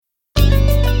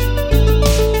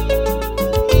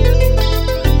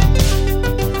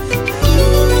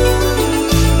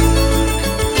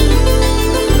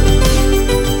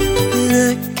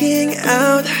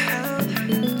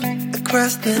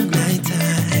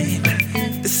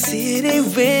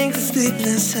wings and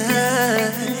sleepless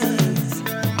eyes.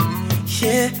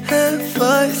 Hear her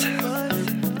voice,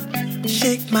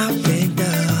 shake my window.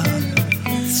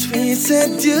 Sweet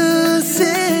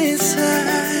seducing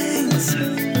signs.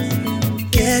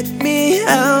 Get me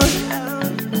out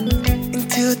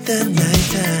into the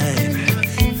nighttime.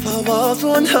 Four walls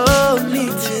won't hold me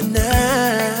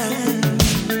tonight.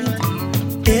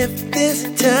 If this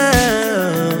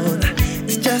town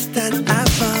is just an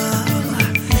apple,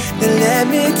 then let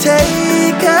me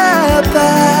take a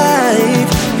bite.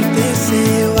 If they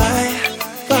say why,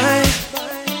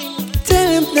 tell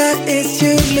him that it's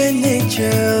human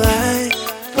nature.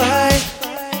 Why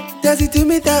does he do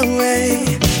me that way?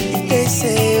 If they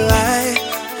say why,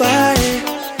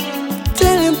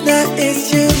 tell him that it's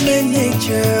human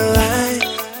nature.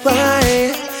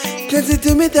 Why does he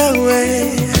do me that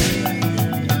way?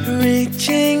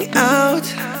 Reaching out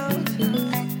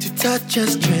to touch a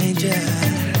stranger.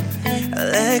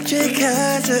 Electric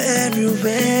cars are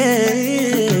everywhere.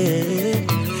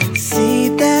 See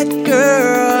that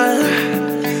girl,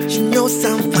 she knows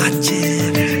I'm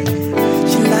watching.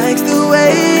 She likes the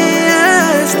way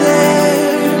I stare.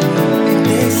 And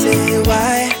they say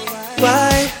why,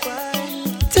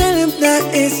 tell him that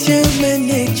it's human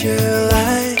nature.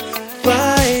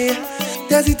 Why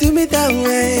does he do me that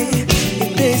way?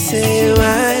 If they say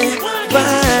why,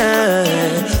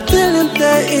 tell him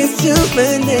that it's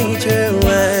human nature.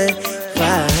 Why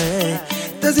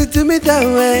does he do me that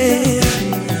way?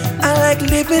 I like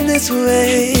living this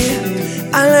way.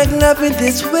 I like loving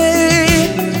this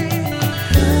way.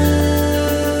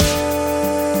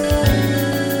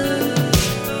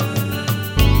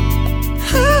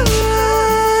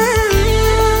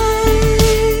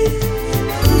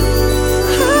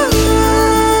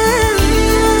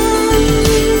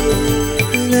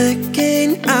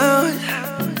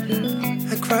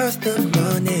 Across the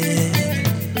morning,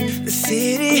 the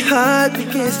city heart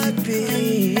begins to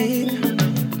beat.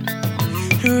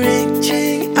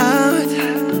 Reaching out,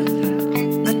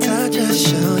 I touch her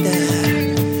shoulder.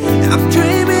 I'm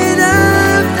dreaming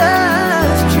of the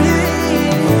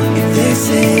street. If they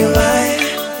say why,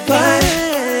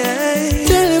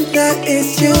 tell him that it's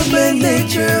human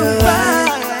nature.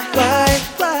 Why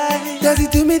does he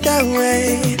do me that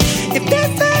way? If they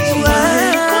say why,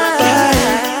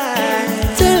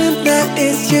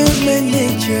 it's human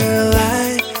nature.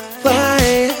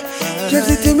 Why does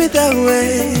it do me that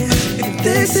way? If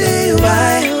they say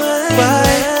why,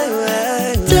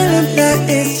 tell him that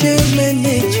it's human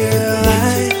nature.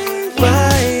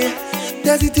 Why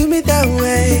does it do me that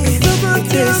way? If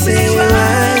they say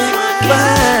why,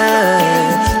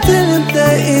 tell him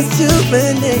that it's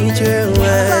human nature.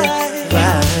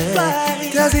 Why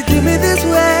does it do me this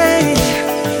way?